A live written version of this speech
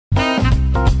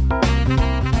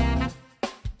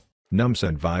NUMSA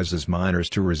advises miners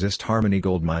to resist Harmony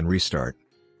gold mine restart.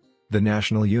 The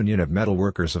National Union of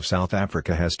Metalworkers of South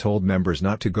Africa has told members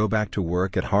not to go back to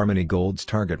work at Harmony Gold's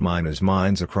target mine as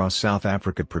mines across South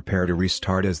Africa prepare to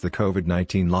restart as the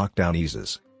COVID-19 lockdown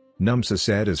eases. NUMSA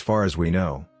said, as far as we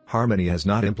know, Harmony has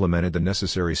not implemented the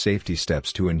necessary safety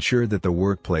steps to ensure that the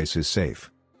workplace is safe.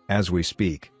 As we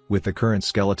speak, with the current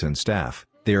skeleton staff,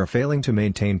 they are failing to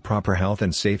maintain proper health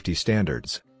and safety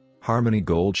standards. Harmony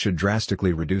Gold should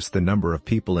drastically reduce the number of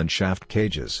people in shaft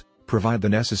cages, provide the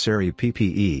necessary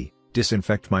PPE,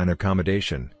 disinfect mine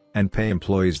accommodation, and pay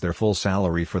employees their full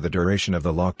salary for the duration of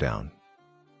the lockdown.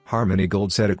 Harmony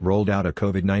Gold said it rolled out a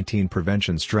COVID-19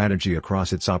 prevention strategy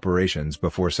across its operations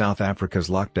before South Africa's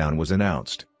lockdown was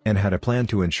announced, and had a plan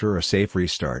to ensure a safe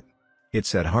restart. It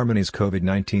said Harmony's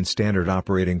COVID-19 standard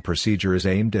operating procedure is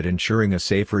aimed at ensuring a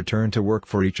safe return to work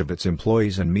for each of its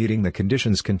employees and meeting the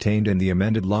conditions contained in the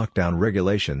amended lockdown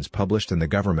regulations published in the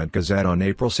Government Gazette on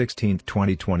April 16,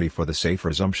 2020 for the safe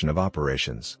resumption of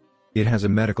operations. It has a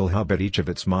medical hub at each of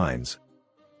its mines.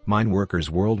 Mine workers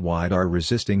worldwide are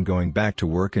resisting going back to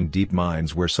work in deep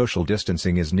mines where social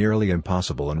distancing is nearly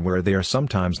impossible and where they are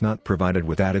sometimes not provided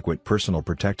with adequate personal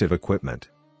protective equipment.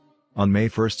 On May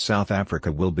 1, South Africa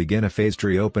will begin a phased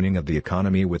reopening of the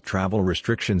economy with travel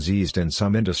restrictions eased and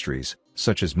some industries,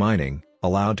 such as mining,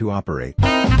 allowed to operate.